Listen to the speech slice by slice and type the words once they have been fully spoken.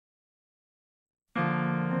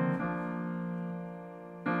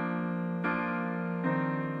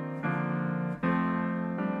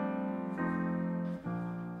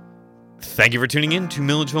Thank you for tuning in to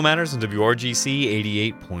Milledgeville Matters on WRGC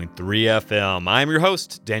 88.3 FM. I'm your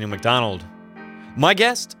host, Daniel McDonald. My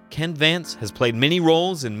guest, Ken Vance, has played many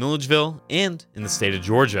roles in Milledgeville and in the state of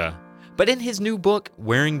Georgia. But in his new book,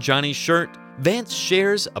 Wearing Johnny's Shirt, Vance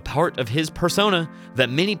shares a part of his persona that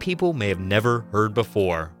many people may have never heard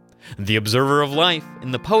before. The observer of life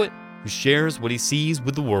and the poet who shares what he sees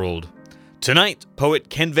with the world. Tonight, poet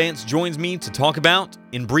Ken Vance joins me to talk about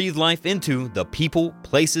and breathe life into the people,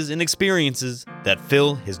 places, and experiences that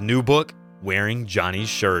fill his new book, Wearing Johnny's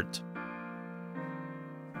Shirt.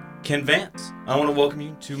 Ken Vance, I want to welcome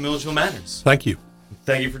you to Milledgeville Matters. Thank you.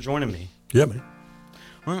 Thank you for joining me. Yeah, man.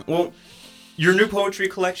 All right, well, your new poetry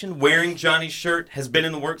collection, Wearing Johnny's Shirt, has been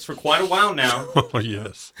in the works for quite a while now. Oh,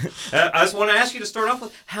 yes. I just want to ask you to start off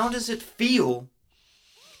with, how does it feel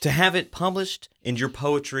to have it published and your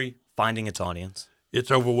poetry finding its audience? It's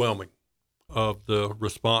overwhelming of the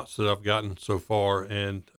response that I've gotten so far,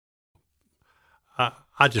 and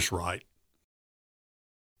I just write.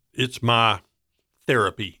 It's my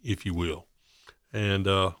therapy, if you will, and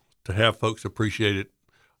to have folks appreciate it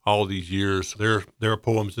all these years. There are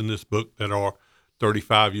poems in this book that are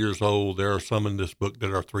 35 years old. There are some in this book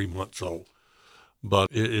that are 3 months old, but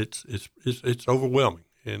it's overwhelming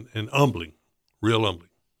and humbling, real humbling.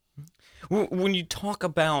 When you talk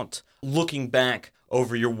about looking back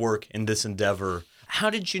over your work in this endeavor, how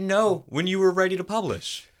did you know when you were ready to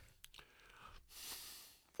publish?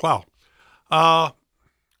 Wow. I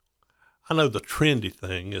know the trendy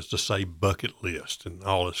thing is to say bucket list and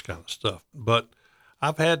all this kind of stuff, but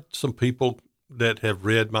I've had some people that have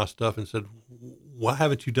read my stuff and said, why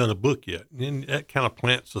haven't you done a book yet? And that kind of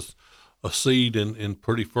plants a seed in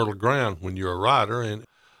pretty fertile ground when you're a writer. And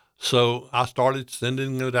so I started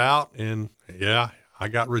sending it out, and I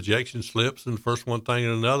got rejection slips and first one thing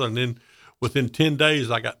and another. And then within 10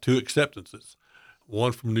 days, I got 2 acceptances,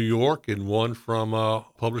 one from New York and one from a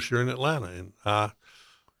publisher in Atlanta. And I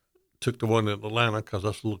took the one in Atlanta because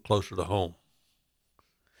that's a little closer to home.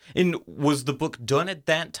 And was the book done at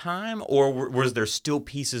that time, or was there still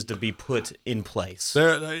pieces to be put in place?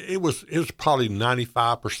 It was probably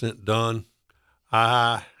 95% done.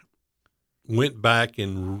 I went back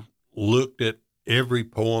and looked at every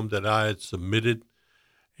poem that I had submitted,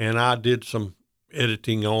 and I did some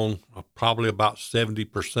editing on probably about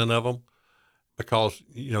 70% of them, because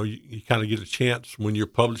you kind of get a chance when you're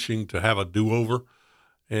publishing to have a do-over,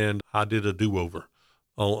 and I did a do-over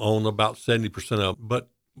on about 70% of them. But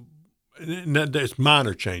it's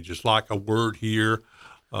minor changes, like a word here,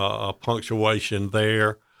 a punctuation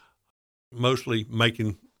there, mostly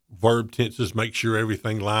making verb tenses, make sure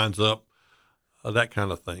everything lines up, that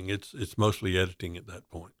kind of thing. It's mostly editing at that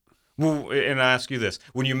point. Well, and I ask you this: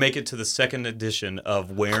 when you make it to the second edition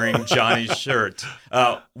of Wearing Johnny's Shirt,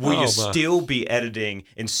 will you still be editing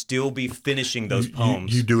and still be finishing those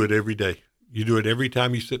poems? You do it every day. You do it every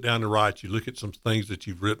time you sit down to write. You look at some things that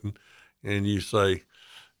you've written, and you say,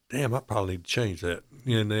 damn, I probably need to change that.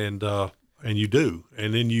 And you do.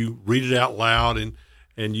 And then you read it out loud,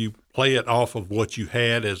 and you play it off of what you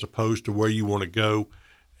had as opposed to where you want to go.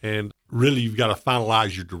 And really, you've got to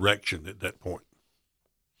finalize your direction at that point.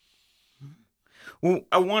 Well,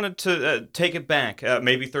 I wanted to take it back,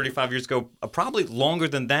 maybe 35 years ago, probably longer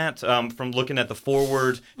than that, from looking at the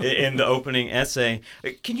foreword in the opening essay.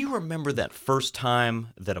 Can you remember that first time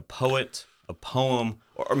that a poet, a poem,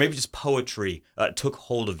 or maybe just poetry took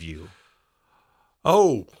hold of you?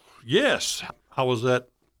 Oh, yes. I was at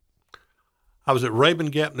Rabun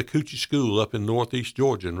Gap Nacoochee School up in northeast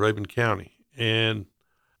Georgia in Rabun County. And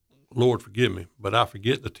Lord forgive me, but I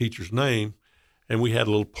forget the teacher's name, and we had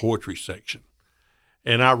a little poetry section.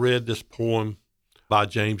 And I read this poem by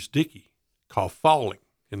James Dickey called Falling,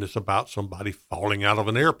 and it's about somebody falling out of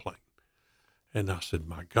an airplane. And I said,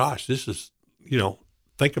 my gosh, this is,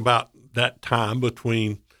 think about that time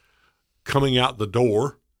between coming out the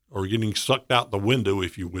door or getting sucked out the window,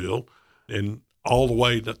 if you will, and all the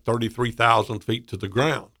way to 33,000 feet to the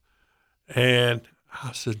ground. And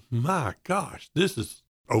I said, my gosh, this is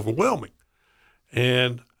overwhelming.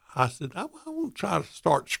 And I said, I want to try to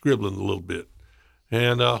start scribbling a little bit.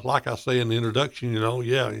 And like I say in the introduction,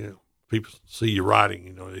 people see you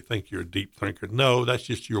writing, they think you're a deep thinker. No, that's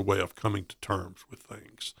just your way of coming to terms with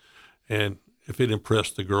things. And if it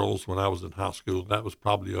impressed the girls when I was in high school, that was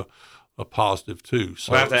probably a positive too.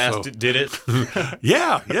 So, I have to ask, did it?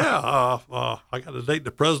 Yeah. I got to date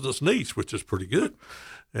the president's niece, which is pretty good.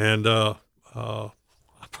 And I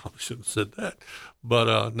probably shouldn't have said that,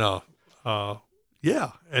 but no.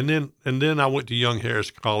 Yeah. And then I went to Young Harris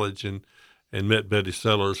College and met Betty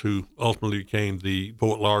Sellers, who ultimately became the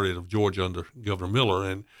poet laureate of Georgia under Governor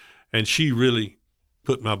Miller. And she really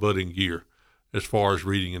put my butt in gear. as far as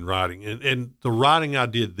reading and writing. And the writing I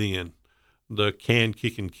did then, the can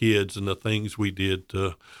kicking kids and the things we did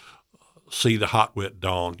to see the hot wet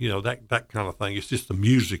dawn, that kind of thing. It's just the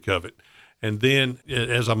music of it. And then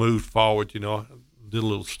as I moved forward, I did a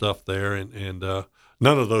little stuff there, and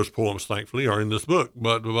none of those poems, thankfully, are in this book.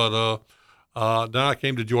 But then I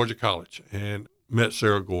came to Georgia College and met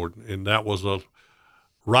Sarah Gordon, and that was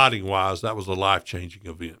writing-wise, that was a life-changing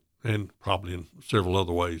event, and probably in several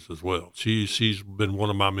other ways as well. She's been one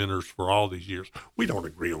of my mentors for all these years. We don't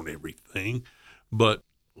agree on everything, but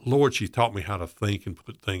Lord, she taught me how to think and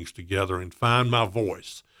put things together and find my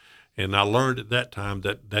voice. And I learned at that time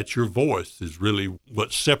that your voice is really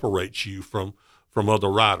what separates you from other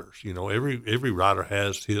writers. Every writer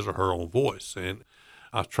has his or her own voice, and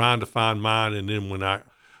I was trying to find mine. And then when I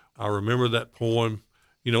remember that poem,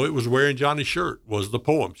 it was Wearing Johnny's Shirt was the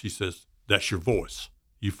poem. She says, "That's your voice.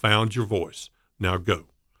 You found your voice. Now go."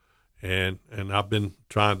 And I've been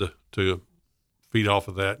trying to feed off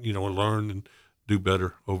of that, and learn and do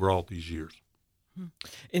better over all these years.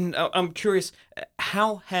 And I'm curious,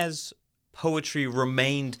 how has poetry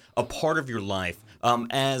remained a part of your life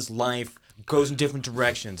as life goes in different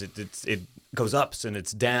directions? It goes ups and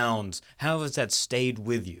it's downs. How has that stayed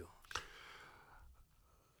with you?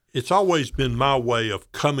 It's always been my way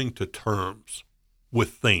of coming to terms with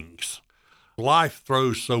things. Life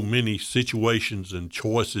throws so many situations and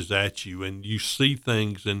choices at you, and you see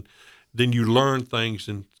things, and then you learn things,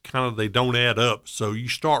 and kind of they don't add up. So you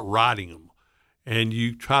start writing them, and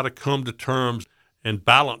you try to come to terms and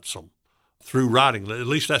balance them through writing. At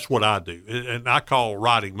least that's what I do. And I call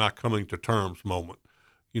writing my coming to terms moment,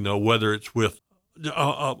 whether it's with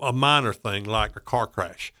a minor thing like a car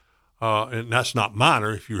crash. And that's not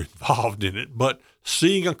minor if you're involved in it, but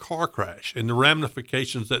seeing a car crash and the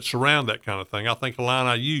ramifications that surround that kind of thing. I think a line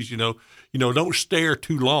I use, don't stare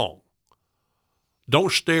too long.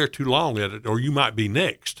 Don't stare too long at it, or you might be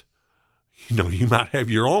next. You might have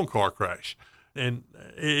your own car crash. And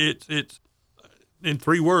it's in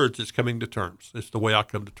 3 words, it's coming to terms. It's the way I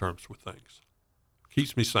come to terms with things.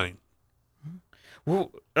 Keeps me sane.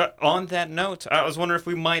 Well, on that note, I was wondering if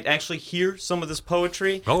we might actually hear some of this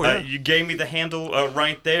poetry. Oh, yeah. You gave me the handle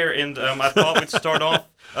right there, and I thought we'd start off.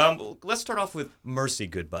 Let's start off with Mercy,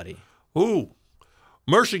 Good Buddy. Ooh,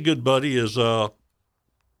 Mercy, Good Buddy is, I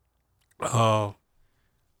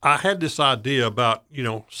had this idea about,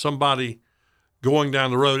 somebody going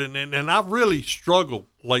down the road, and I've really struggled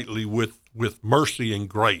lately with mercy and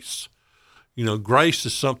grace. Grace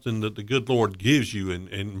is something that the good Lord gives you,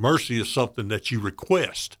 and mercy is something that you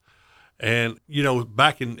request. And,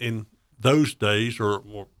 back in those days,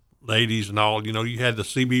 or the 80s and all, you had the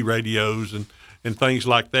CB radios and things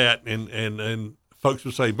like that, and folks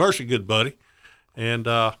would say, "Mercy, good buddy." And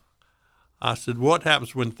I said, what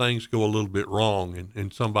happens when things go a little bit wrong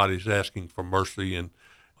and somebody's asking for mercy, and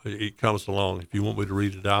it comes along? If you want me to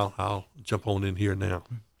read it, I'll jump on in here now.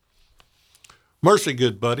 Mercy,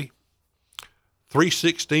 good buddy.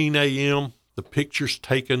 3:16 a.m., the picture's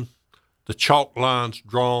taken, the chalk lines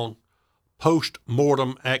drawn,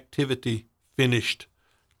 post-mortem activity finished,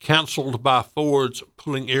 canceled by Fords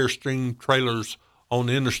pulling Airstream trailers on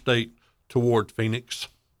the interstate toward Phoenix.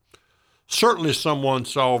 Certainly someone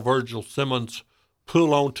saw Virgil Simmons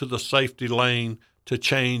pull onto the safety lane to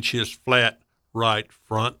change his flat right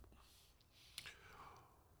front.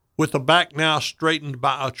 With the back now straightened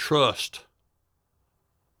by a trust,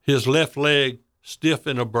 his left leg stiff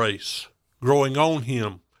in a brace, growing on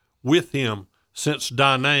him, with him, since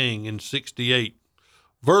Da Nang in 68.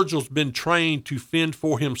 Virgil's been trained to fend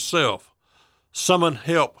for himself, summon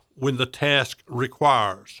help when the task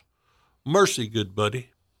requires. Mercy, good buddy.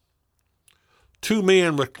 2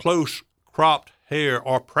 men with close cropped hair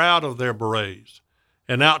are proud of their berets,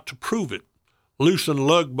 and out to prove it, loosen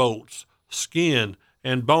lug bolts, skin,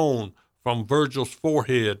 and bone from Virgil's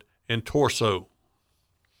forehead and torso.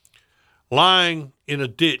 Lying in a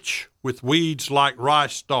ditch with weeds like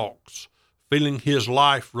rice stalks, feeling his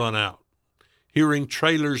life run out, hearing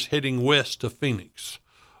trailers heading west to Phoenix.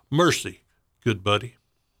 Mercy, good buddy.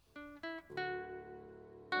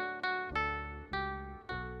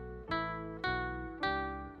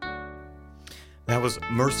 That was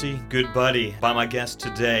Mercy, Good Buddy by my guest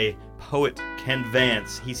today, poet Ken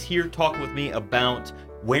Vance. He's here talking with me about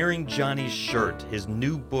Wearing Johnny's Shirt, his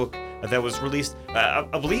new book that was released, I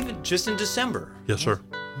believe, just in December. Yes, sir.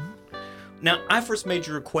 Now, I first made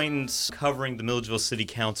your acquaintance covering the Milledgeville City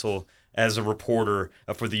Council as a reporter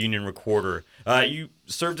for the Union Recorder. You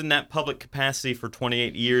served in that public capacity for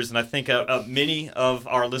 28 years, and I think many of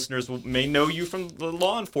our listeners may know you from the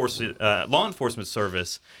law enforcement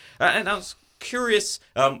service. And I was curious,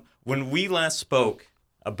 when we last spoke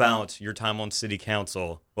about your time on city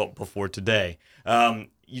council, well, before today,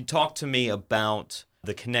 you talked to me about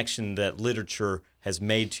the connection that literature has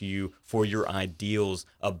made to you for your ideals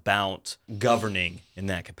about governing in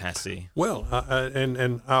that capacity. Well,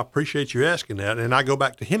 and I appreciate you asking that. And I go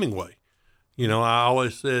back to Hemingway. I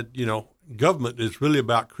always said, government is really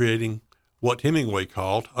about creating what Hemingway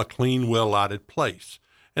called a clean, well-lighted place.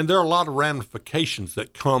 And there are a lot of ramifications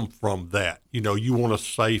that come from that. You want a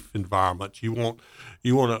safe environment. You want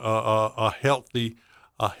a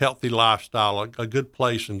healthy lifestyle, a good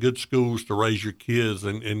place and good schools to raise your kids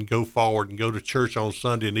and go forward and go to church on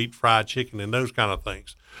Sunday and eat fried chicken and those kind of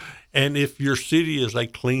things. And if your city is a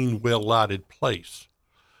clean, well-lighted place,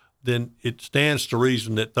 then it stands to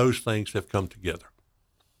reason that those things have come together.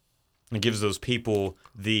 It gives those people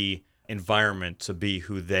the environment to be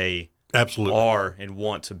who they absolutely are and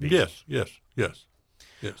want to be. Yes.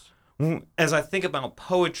 As I think about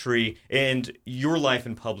poetry and your life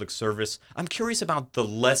in public service, I'm curious about the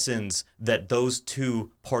lessons that those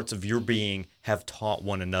two parts of your being have taught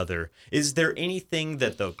one another. Is there anything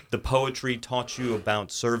that the poetry taught you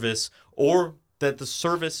about service, or that the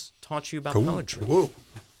service taught you about poetry? Whoa.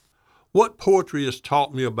 What poetry has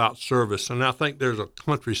taught me about service, and I think there's a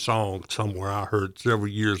country song somewhere I heard several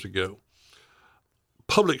years ago.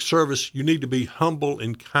 Public service, you need to be humble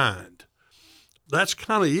and kind. That's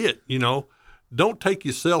kind of it, Don't take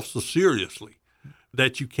yourself so seriously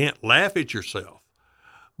that you can't laugh at yourself,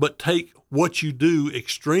 but take what you do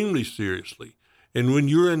extremely seriously. And when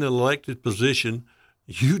you're in an elected position,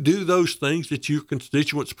 you do those things that your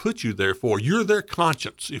constituents put you there for. You're their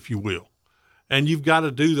conscience, if you will. And you've got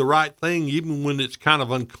to do the right thing even when it's kind of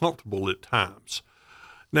uncomfortable at times.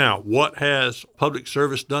 Now, what has public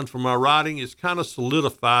service done for my writing? It's kind of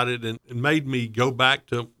solidified it and made me go back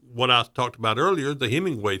to what I talked about earlier, the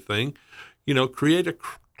Hemingway thing, create a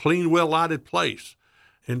clean, well-lighted place.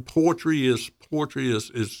 And poetry is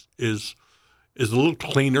a little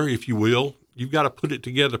cleaner, if you will. You've got to put it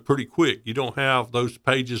together pretty quick. You don't have those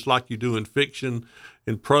pages like you do in fiction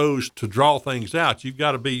and prose to draw things out. You've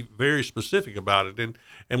got to be very specific about it.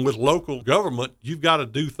 And with local government, you've got to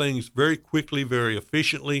do things very quickly, very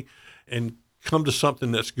efficiently, and come to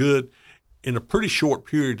something that's good in a pretty short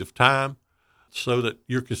period of time so that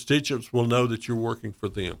your constituents will know that you're working for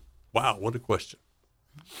them. Wow, what a question.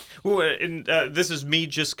 Well, and this is me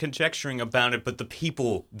just conjecturing about it, but the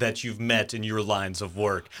people that you've met in your lines of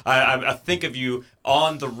work. I think of you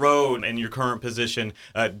on the road in your current position,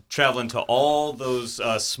 traveling to all those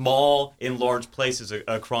small and large places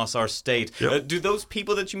across our state. Yep. Do those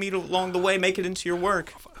people that you meet along the way make it into your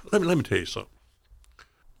work? Let me tell you something.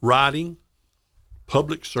 Writing,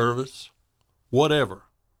 public service, whatever,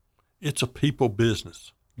 it's a people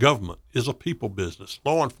business. Government is a people business.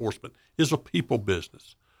 Law enforcement is a people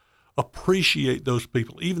business. Appreciate those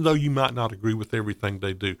people, even though you might not agree with everything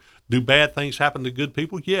they do. Do bad things happen to good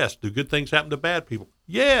people? Yes. Do good things happen to bad people?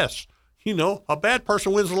 Yes. A bad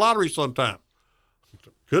person wins the lottery sometime.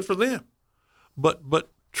 Good for them. But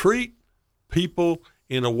treat people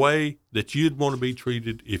in a way that you'd want to be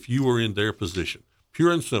treated if you were in their position.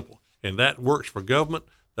 Pure and simple. And that works for government.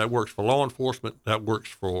 That works for law enforcement. That works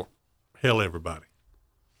for everybody.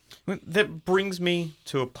 That brings me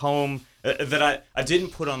to a poem that I didn't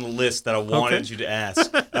put on the list that I wanted you to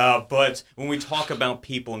ask. But when we talk about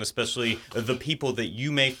people, and especially the people that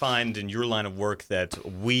you may find in your line of work that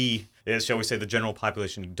we, shall we say, the general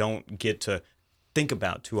population don't get to think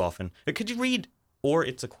about too often, could you read or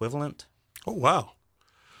its equivalent? Oh, wow.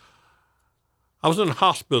 I was in a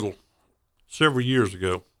hospital several years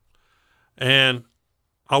ago, and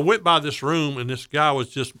I went by this room, and this guy was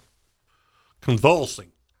just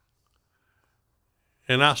convulsing.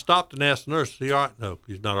 And I stopped and asked the nurse, is he all right? No,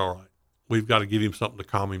 he's not all right. We've got to give him something to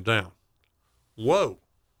calm him down. Whoa.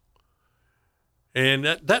 And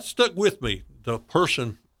that stuck with me, the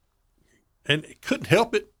person, and it couldn't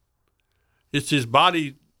help it. It's his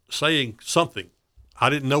body saying something. I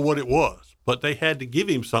didn't know what it was, but they had to give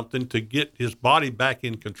him something to get his body back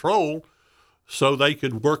in control so they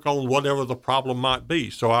could work on whatever the problem might be.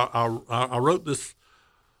 So I wrote this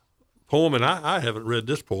poem, and I haven't read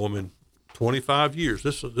this poem in 25 years.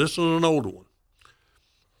 This is an older one.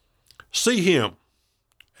 See him,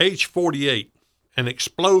 age 48, an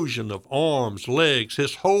explosion of arms, legs,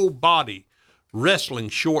 his whole body wrestling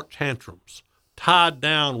short tantrums, tied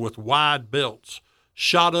down with wide belts,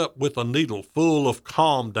 shot up with a needle full of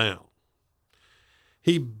calm down.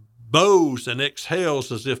 He bows and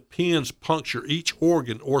exhales as if pins puncture each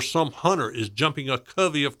organ, or some hunter is jumping a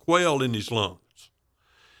covey of quail in his lungs.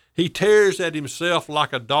 He tears at himself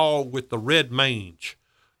like a dog with the red mange,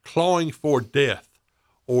 clawing for death,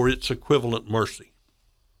 or its equivalent, mercy.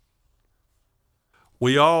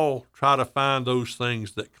 We all try to find those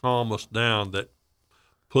things that calm us down, that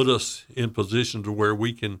put us in positions where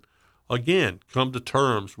we can, again, come to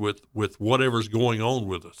terms with whatever's going on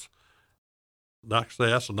with us. Like I say,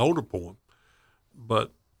 that's an older poem,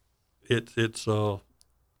 but it's the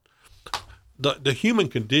human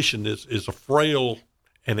condition is a frail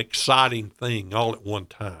and exciting thing all at one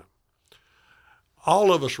time.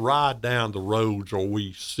 All of us ride down the roads, or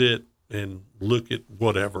we sit and look at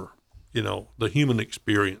whatever, the human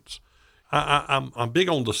experience. I'm big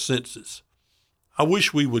on the senses. I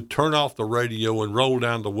wish we would turn off the radio and roll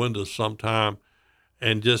down the windows sometime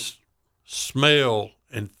and just smell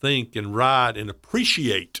and think and ride and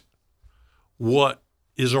appreciate what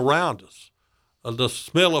is around us. The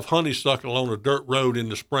smell of honeysuckle on a dirt road in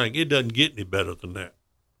the spring, it doesn't get any better than that.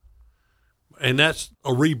 And that's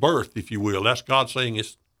a rebirth, if you will. That's God saying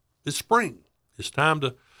it's spring. It's time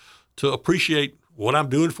to appreciate what I'm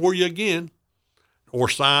doing for you again, or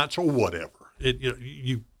science, or whatever.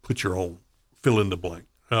 You put your own fill in the blank.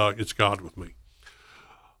 It's God with me.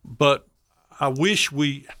 But I wish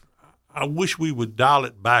we would dial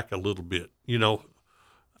it back a little bit.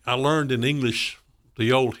 I learned in English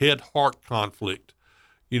the old head-heart conflict,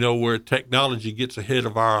 where technology gets ahead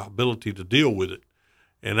of our ability to deal with it.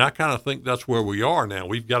 And I kind of think that's where we are now.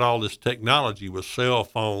 We've got all this technology with cell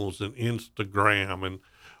phones and Instagram and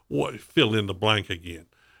fill in the blank again.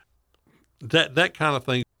 That kind of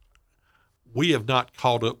thing, we have not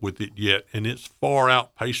caught up with it yet, and it's far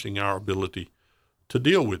outpacing our ability to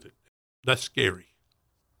deal with it. That's scary.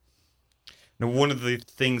 Now, one of the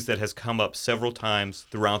things that has come up several times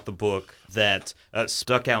throughout the book that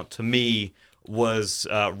stuck out to me was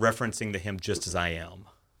referencing the hymn "Just As I Am."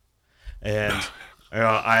 And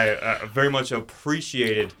I very much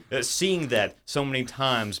appreciated seeing that so many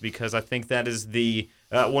times, because I think that is the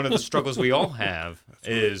one of the struggles we all have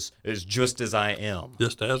is just as I am.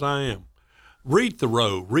 Just as I am. Read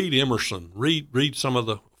Thoreau, read Emerson, read some of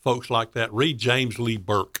the folks like that. Read James Lee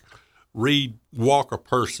Burke, read Walker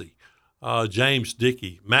Percy, James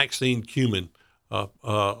Dickey, Maxine Cumin,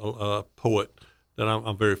 a poet that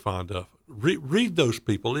I'm very fond of. Read those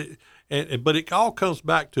people, but it all comes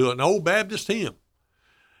back to an old Baptist hymn.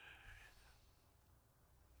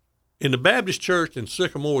 In the Baptist church in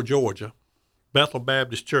Sycamore, Georgia, Bethel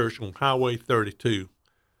Baptist Church on Highway 32,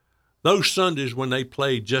 those Sundays when they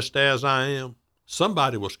played Just As I Am,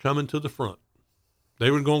 somebody was coming to the front. They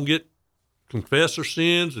were going to confess their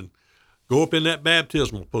sins and go up in that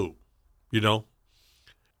baptismal pool,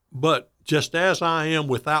 But just as I am,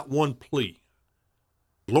 without one plea.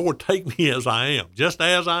 Lord, take me as I am, just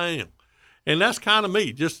as I am. And that's kind of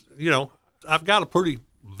me. Just, I've got a pretty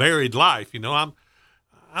varied life.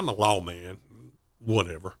 I'm a lawman,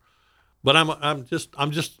 whatever. But I'm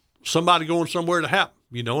just somebody going somewhere to happen,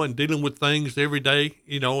 and dealing with things every day.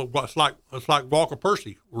 It's like Walker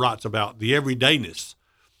Percy writes about the everydayness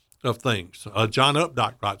of things. John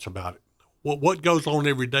Updike writes about it. What goes on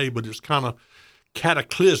every day, but it's kind of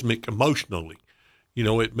cataclysmic emotionally.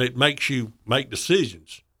 It makes you make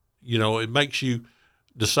decisions. It makes you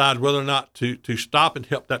decide whether or not to stop and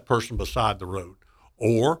help that person beside the road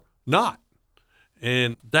or not.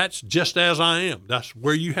 And that's just as I am. That's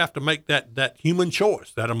where you have to make that human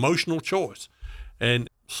choice, that emotional choice, and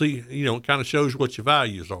see, it kind of shows what your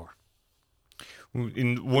values are.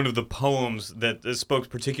 In one of the poems that spoke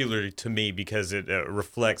particularly to me because it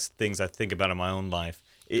reflects things I think about in my own life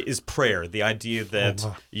is prayer. The idea that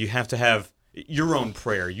you have to have your own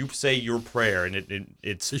prayer. You say your prayer, and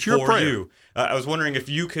it's your for prayer. you. I was wondering if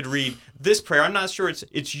you could read this prayer. I'm not sure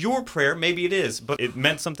it's your prayer. Maybe it is, but it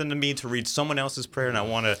meant something to me to read someone else's prayer, and I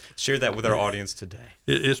want to share that with our audience today.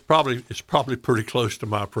 It's probably pretty close to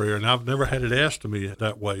my prayer, and I've never had it asked to me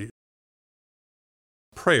that way.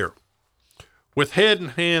 Prayer. With head in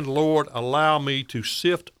hand, Lord, allow me to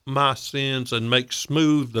sift my sins and make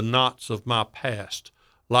smooth the knots of my past,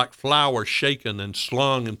 like flour shaken and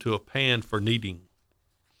slung into a pan for kneading.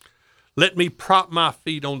 Let me prop my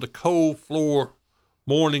feet on the cold floor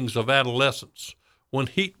mornings of adolescence, when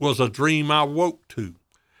heat was a dream I woke to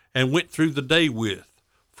and went through the day with,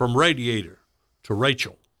 from radiator to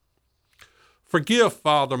Rachel. Forgive,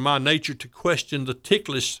 Father, my nature to question the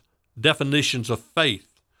ticklish definitions of faith,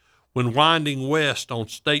 when winding west on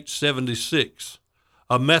State 76,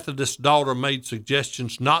 a Methodist daughter made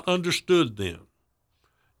suggestions not understood then.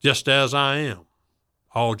 Just as I am,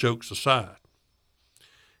 all jokes aside.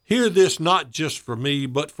 Hear this not just for me,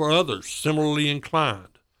 but for others similarly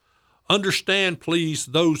inclined. Understand, please,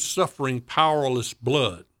 those suffering powerless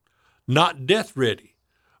blood, not death-ready,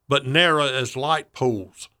 but narrow as light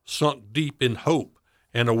poles, sunk deep in hope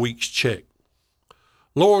and a week's check.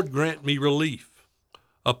 Lord, grant me relief,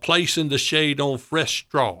 a place in the shade on fresh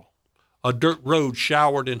straw, a dirt road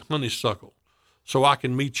showered in honeysuckle, so I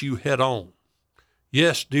can meet you head on.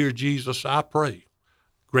 Yes, dear Jesus, I pray,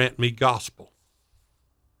 grant me gospel.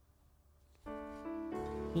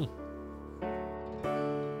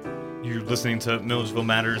 You're listening to Milledgeville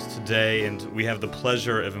Matters today, and we have the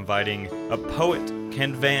pleasure of inviting a poet,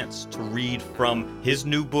 Ken Vance, to read from his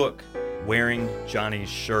new book, Wearing Johnny's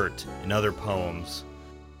Shirt and Other Poems.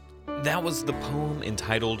 That was the poem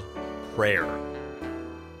entitled Prayer.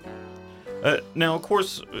 Now, of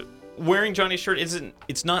course, Wearing Johnny's Shirt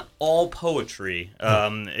it's not all poetry.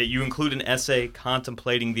 You include an essay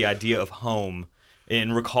contemplating the idea of home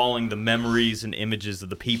and recalling the memories and images of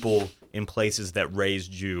the people in places that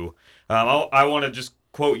raised you. I want to just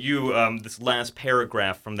quote you this last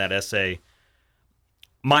paragraph from that essay.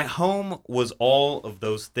 My home was all of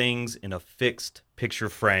those things in a fixed picture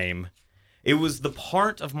frame. It was the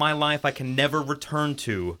part of my life I can never return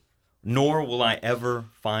to, nor will I ever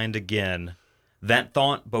find again. That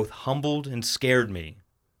thought both humbled and scared me.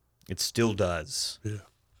 It still does.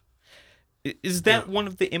 Yeah. Is that one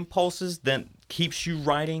of the impulses that keeps you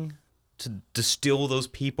writing? To distill those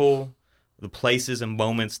people, the places and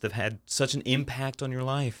moments that have had such an impact on your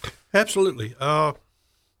life? Absolutely. I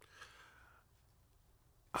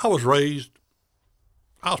was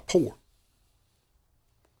poor.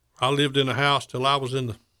 I lived in a house till I was in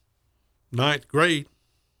the 9th grade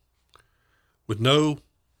with no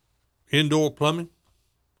indoor plumbing.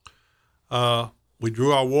 We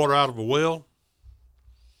drew our water out of a well.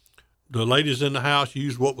 The ladies in the house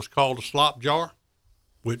used what was called a slop jar,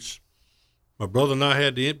 which my brother and I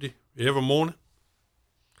had to empty every morning.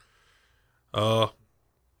 The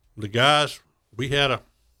guys, we had a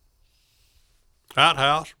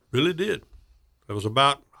outhouse, really did. It was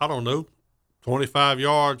about, 25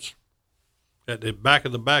 yards at the back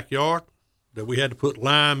of the backyard that we had to put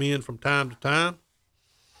lime in from time to time.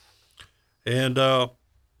 And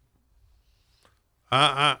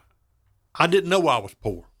I didn't know I was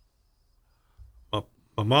poor.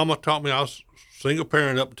 My mama taught me. I was single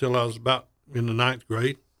parent up until I was about in the 9th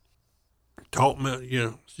grade. Taught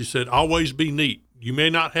me, she said, always be neat. You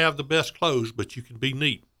may not have the best clothes, but you can be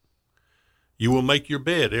neat. You will make your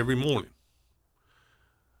bed every morning.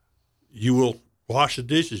 You will wash the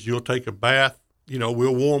dishes. You'll take a bath.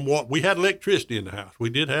 We'll warm water. We had electricity in the house. We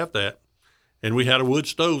did have that. And we had a wood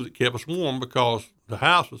stove that kept us warm because the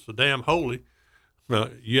house was so damn holy.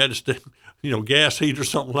 You had to gas heat or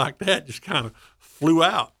something like that just kind of flew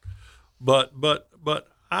out. But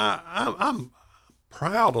I'm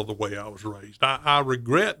proud of the way I was raised. I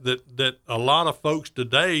regret that a lot of folks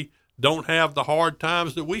today don't have the hard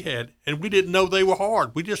times that we had, and we didn't know they were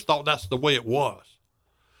hard. We just thought that's the way it was.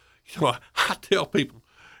 I tell people,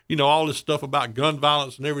 all this stuff about gun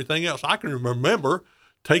violence and everything else. I can remember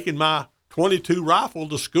taking my .22 rifle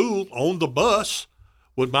to school on the bus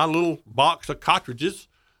with my little box of cartridges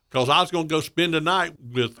because I was going to go spend the night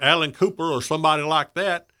with Alan Cooper or somebody like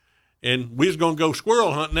that, and we was going to go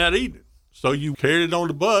squirrel hunting that evening. So you carried it on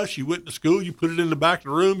the bus, you went to school, you put it in the back of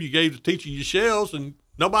the room, you gave the teacher your shells, and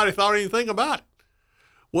nobody thought anything about it.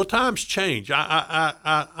 Well, times change.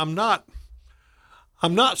 I'm not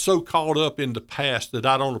so caught up in the past that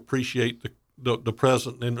I don't appreciate the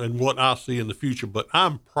present and what I see in the future, but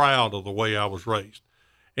I'm proud of the way I was raised.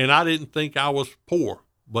 And I didn't think I was poor,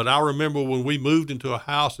 but I remember when we moved into a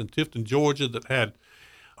house in Tifton, Georgia that had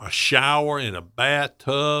a shower and a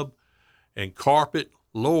bathtub and carpet.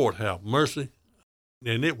 Lord have mercy.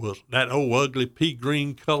 And it was that old ugly pea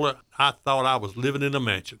green color. I thought I was living in a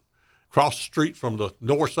mansion across the street from the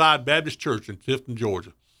Northside Baptist Church in Tifton,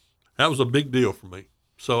 Georgia. That was a big deal for me.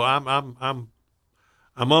 So I'm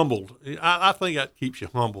humbled. I think that keeps you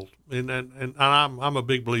humbled, and I'm a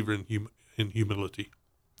big believer in humility.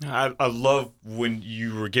 I love when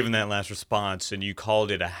you were given that last response and you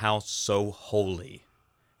called it a house so holy.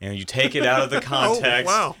 You take it out of the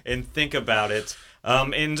context and think about it.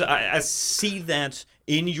 And I see that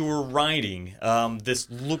in your writing, this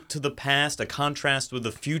look to the past, a contrast with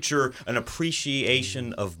the future, an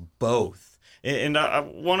appreciation of both. And I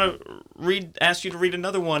want to ask you to read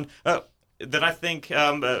another one that I think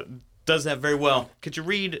does that very well. Could you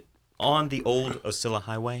read On the Old Osceola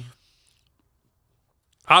Highway?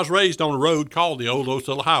 I was raised on a road called the Old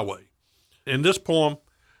Osceola Highway. In this poem,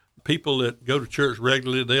 people that go to church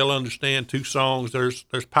regularly, they'll understand two songs. There's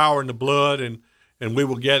Power in the Blood and We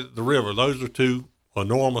Will Get at the River. Those are two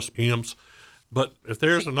enormous hymns. But if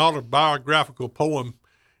there's an autobiographical poem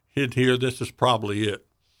in here, this is probably it.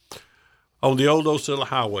 On the Old Osceola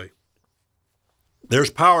Highway. There's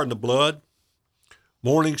power in the blood.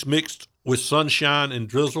 Mornings mixed with sunshine and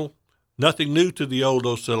drizzle, nothing new to the old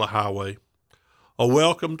Ocilla Highway. A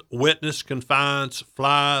welcomed wetness confines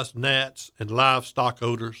flies, gnats, and livestock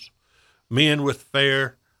odors. Men with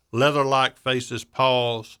fair, leather-like faces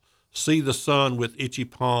pause, see the sun with itchy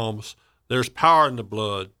palms. There's power in the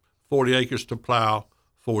blood, 40 acres to plow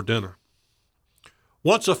for dinner.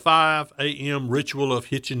 Once a 5 a.m. ritual of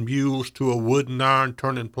hitching mules to a wood and iron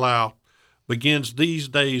turning plow begins these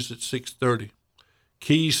days at 6:30.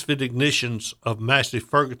 Keys fit ignitions of Massey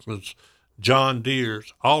Ferguson's, John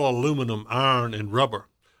Deere's, all aluminum, iron, and rubber,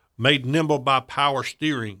 made nimble by power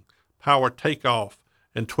steering, power takeoff,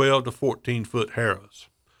 and 12 to 14-foot harrows.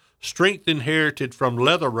 Strength inherited from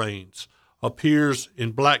leather reins appears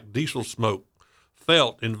in black diesel smoke,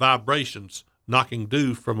 felt in vibrations knocking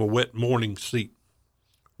dew from a wet morning seat.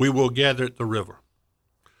 We will gather at the river.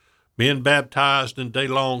 Men baptized in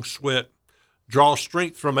day-long sweat draw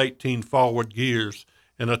strength from 18 forward gears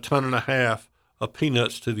and 1.5 tons of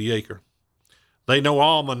peanuts to the acre. They know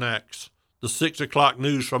almanacs, the 6 o'clock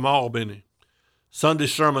news from Albany, Sunday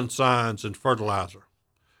sermon signs, and fertilizer.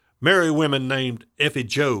 Marry women named Effie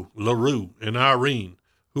Jo, LaRue, and Irene,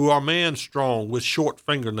 who are man-strong with short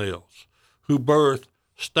fingernails, who birth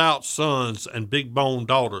stout sons and big-boned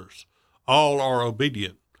daughters. All are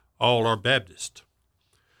obedient, all are Baptist.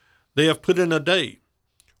 They have put in a day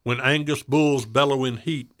when Angus bulls bellow in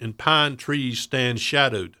heat and pine trees stand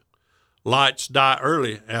shadowed. Lights die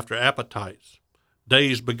early after appetites.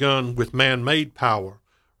 Days begun with man-made power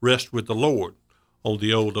rest with the Lord on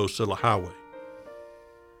the old Ocilla Highway.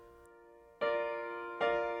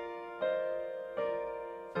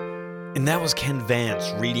 And that was Ken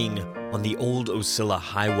Vance reading on the old Ocilla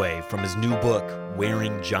Highway from his new book,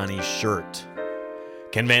 Wearing Johnny's Shirt.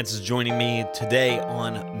 Ken Vance is joining me today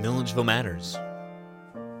on Milledgeville Matters.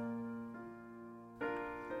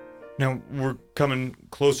 Now, we're coming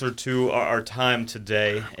closer to our time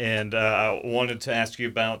today, and I wanted to ask you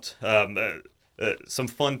about some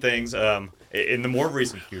fun things in the more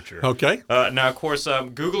recent future. Okay. Now, of course,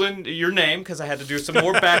 Googling your name, because I had to do some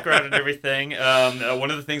more background and everything, one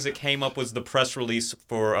of the things that came up was the press release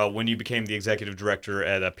for when you became the executive director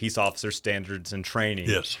at Peace Officer Standards and Training.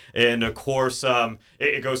 Yes. And, of course,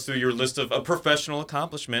 it goes through your list of professional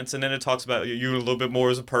accomplishments, and then it talks about you a little bit more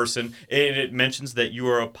as a person, and it mentions that you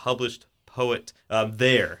are a published poet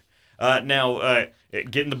there. Now,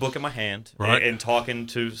 getting the book in my hand, right, and talking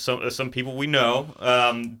to some people we know,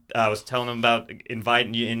 I was telling them about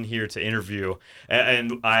inviting you in here to interview,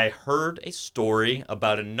 and I heard a story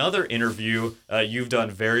about another interview you've done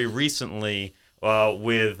very recently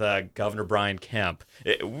with Governor Brian Kemp.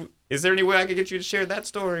 Is there any way I could get you to share that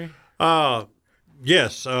story?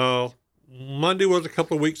 Yes. Monday was a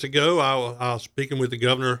couple of weeks ago. I was speaking with the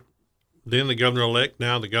governor, then the governor-elect,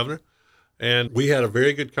 now the governor. And we had a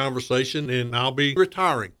very good conversation, and I'll be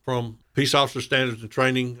retiring from Peace Officer Standards and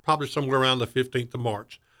Training probably somewhere around the 15th of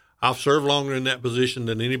March. I've served longer in that position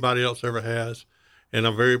than anybody else ever has, and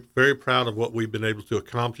I'm very, very proud of what we've been able to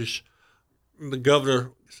accomplish. The governor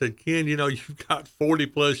said, Ken, you've got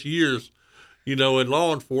 40-plus years, in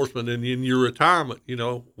law enforcement and in your retirement,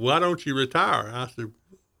 why don't you retire? I said,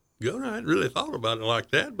 Governor, I hadn't really thought about it like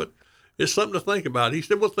that, but it's something to think about. He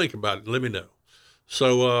said, well, think about it and let me know.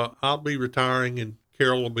 So I'll be retiring, and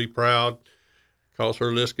Carol will be proud because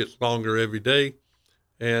her list gets longer every day.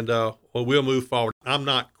 And we'll move forward. I'm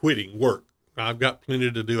not quitting work. I've got plenty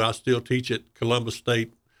to do. I still teach at Columbus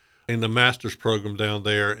State in the master's program down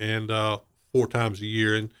there, and 4 times a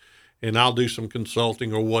year. And I'll do some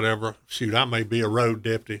consulting or whatever. Shoot, I may be a road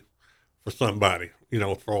deputy for somebody,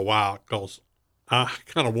 for a while, because I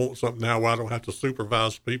kind of want something now where I don't have to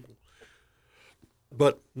supervise people.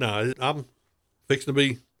 But no, I'm fixing to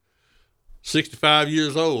be 65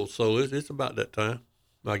 years old, so it's about that time,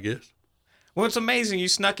 I guess. Well, it's amazing. You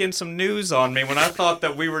snuck in some news on me when I thought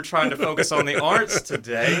that we were trying to focus on the arts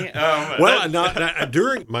today.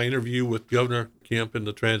 During my interview with Governor Kemp and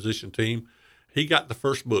the transition team, he got the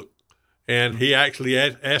first book, and he actually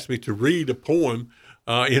asked me to read a poem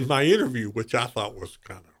in my interview, which I thought was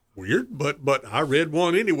kind of weird, but I read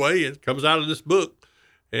one anyway. It comes out of this book,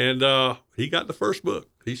 and he got the first book.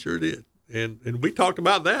 He sure did. And we talked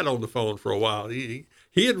about that on the phone for a while. He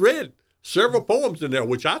had read several poems in there,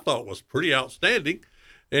 which I thought was pretty outstanding.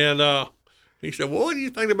 And he said, well, what do you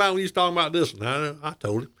think about when you was talking about this? And I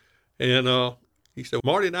told him. And he said,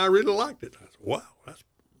 Marty and I really liked it. I said, wow, that's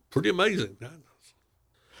pretty amazing.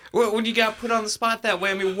 Well, when you got put on the spot that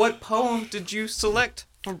way, what poem did you select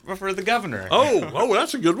for the governor? Oh,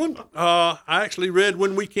 that's a good one. I actually read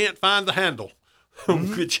When We Can't Find the Handle.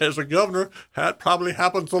 Which, as a governor, that probably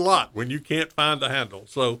happens a lot when you can't find the handle.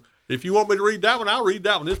 So If you want me to read that one, I'll read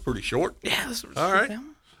that one. It's pretty short. Yeah, let's all right.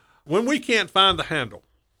 When we can't find the handle.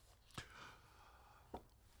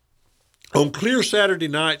 On clear Saturday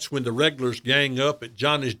nights when the regulars gang up at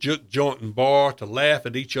Johnny's Juke Joint and Bar to laugh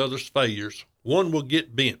at each other's failures, one will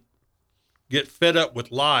get bent, get fed up with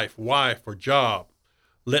life, wife, or job,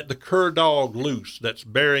 let the cur dog loose that's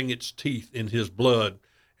bearing its teeth in his blood,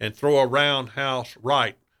 and throw a roundhouse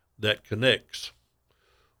right that connects.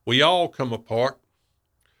 We all come apart,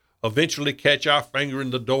 eventually catch our finger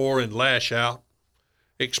in the door and lash out,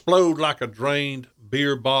 explode like a drained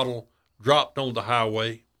beer bottle dropped on the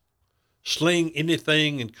highway, sling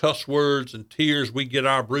anything and cuss words and tears we get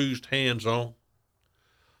our bruised hands on.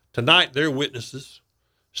 Tonight they're witnesses,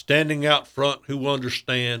 standing out front who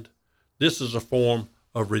understand this is a form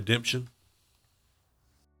of redemption.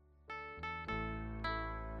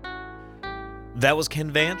 That was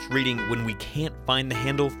Ken Vance reading When We Can't Find the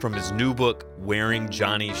Handle from his new book, Wearing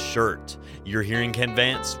Johnny's Shirt. You're hearing Ken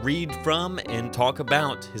Vance read from and talk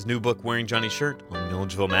about his new book, Wearing Johnny's Shirt, on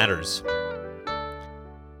Milledgeville Matters.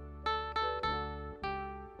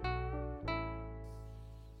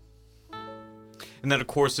 And that, of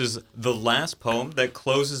course, is the last poem that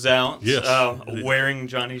closes out Wearing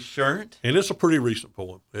Johnny's Shirt. And it's a pretty recent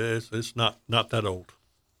poem. It's not that old.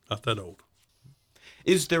 Not that old.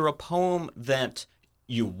 Is there a poem that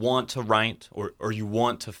you want to write or you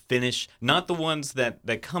want to finish? Not the ones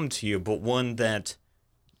that come to you, but one that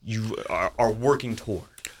you are working toward.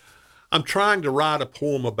 I'm trying to write a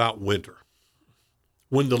poem about winter.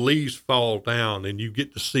 When the leaves fall down and you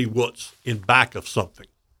get to see what's in back of something.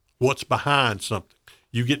 What's behind something.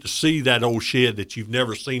 You get to see that old shed that you've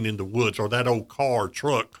never seen in the woods, or that old car,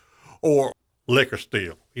 truck, or liquor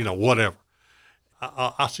still, whatever.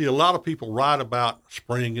 I see a lot of people write about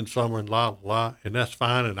spring and summer and and that's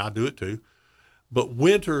fine, and I do it too. But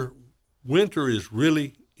winter is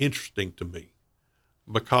really interesting to me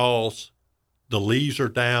because the leaves are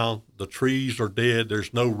down, the trees are dead,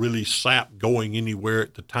 there's no really sap going anywhere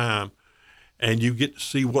at the time. And you get to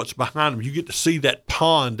see what's behind them. You get to see that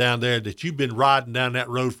pond down there that you've been riding down that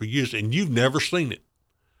road for years and you've never seen it.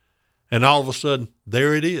 And all of a sudden,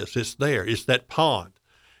 there it is. It's there. It's that pond.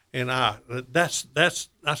 And that's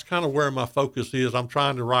kind of where my focus is. I'm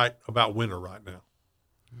trying to write about winter right now.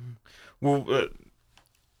 Well,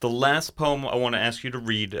 the last poem I want to ask you to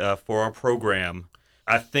read for our program,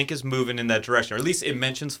 I think is moving in that direction, or at least it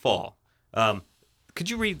mentions fall.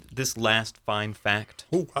 Could you read this last fine fact?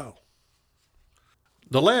 Oh, wow.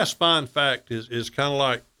 The last fine fact is kind of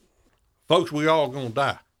like, folks, we all going to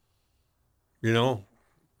die.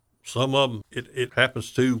 Some of them it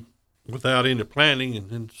happens to without any planning, and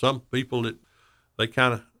then some people they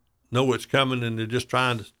kind of know it's coming and they're just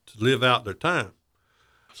trying to live out their time.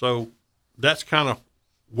 So that's kind of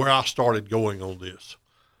where I started going on this.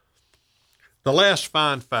 The last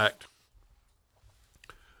fine fact.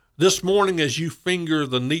 This morning as you finger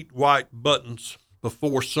the neat white buttons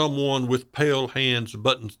before someone with pale hands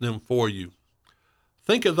buttons them for you.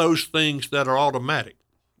 Think of those things that are automatic,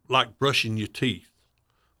 like brushing your teeth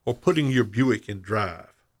or putting your Buick in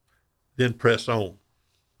drive, then press on.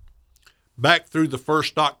 Back through the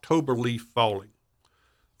first October leaf falling,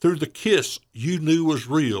 through the kiss you knew was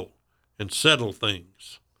real and settled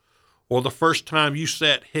things, or the first time you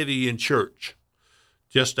sat heavy in church,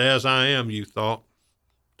 just as I am, you thought,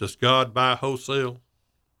 does God buy wholesale?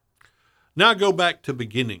 Now go back to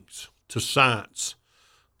beginnings, to science,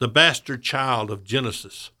 the bastard child of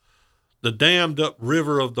Genesis, the dammed up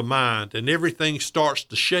river of the mind, and everything starts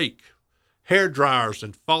to shake. Hair dryers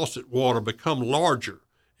and faucet water become larger,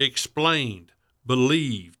 explained,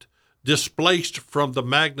 believed, displaced from the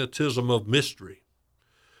magnetism of mystery.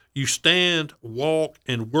 You stand, walk,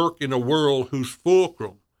 and work in a world whose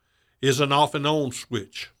fulcrum is an off and on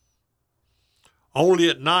switch. Only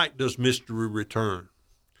at night does mystery return.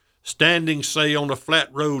 Standing, say, on a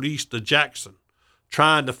flat road east of Jackson,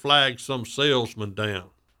 trying to flag some salesman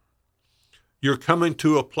down. You're coming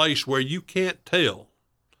to a place where you can't tell.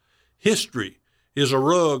 History is a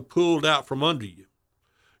rug pulled out from under you.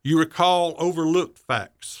 You recall overlooked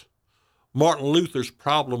facts. Martin Luther's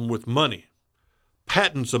problem with money.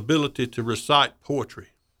 Patton's ability to recite poetry.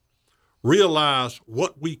 Realize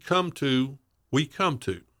what we come to.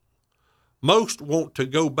 Most want to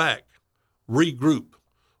go back, regroup,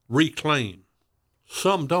 reclaim.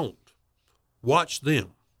 Some don't. Watch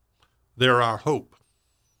them. They're our hope.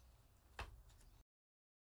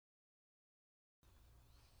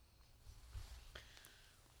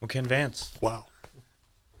 Well, Ken Vance. Wow.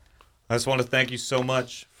 I just want to thank you so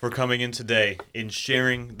much for coming in today and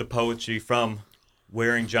sharing the poetry from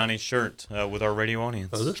wearing Johnny's shirt with our radio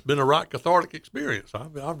audience. This has been a right cathartic experience.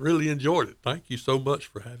 I've really enjoyed it. Thank you so much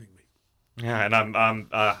for having me. Yeah, and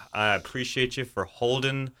I appreciate you for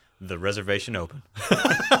holding the reservation open.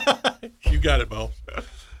 You got it, boss.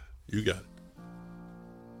 You got it.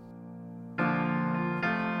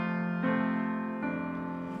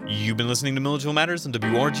 You've been listening to Milledgeville Matters on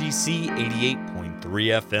WRGC 88.3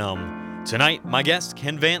 FM. Tonight, my guest,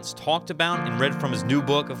 Ken Vance, talked about and read from his new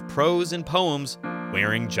book of prose and poems,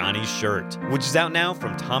 Wearing Johnny's Shirt, which is out now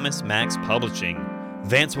from Thomas Max Publishing.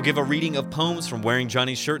 Vance will give a reading of poems from Wearing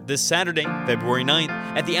Johnny's Shirt this Saturday, February 9th,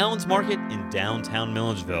 at the Allen's Market in downtown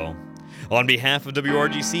Milledgeville. On behalf of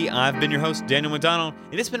WRGC, I've been your host, Daniel McDonald,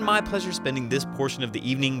 and it's been my pleasure spending this portion of the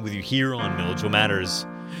evening with you here on Milledgeville Matters.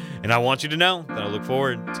 And I want you to know that I look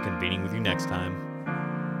forward to convening with you next time.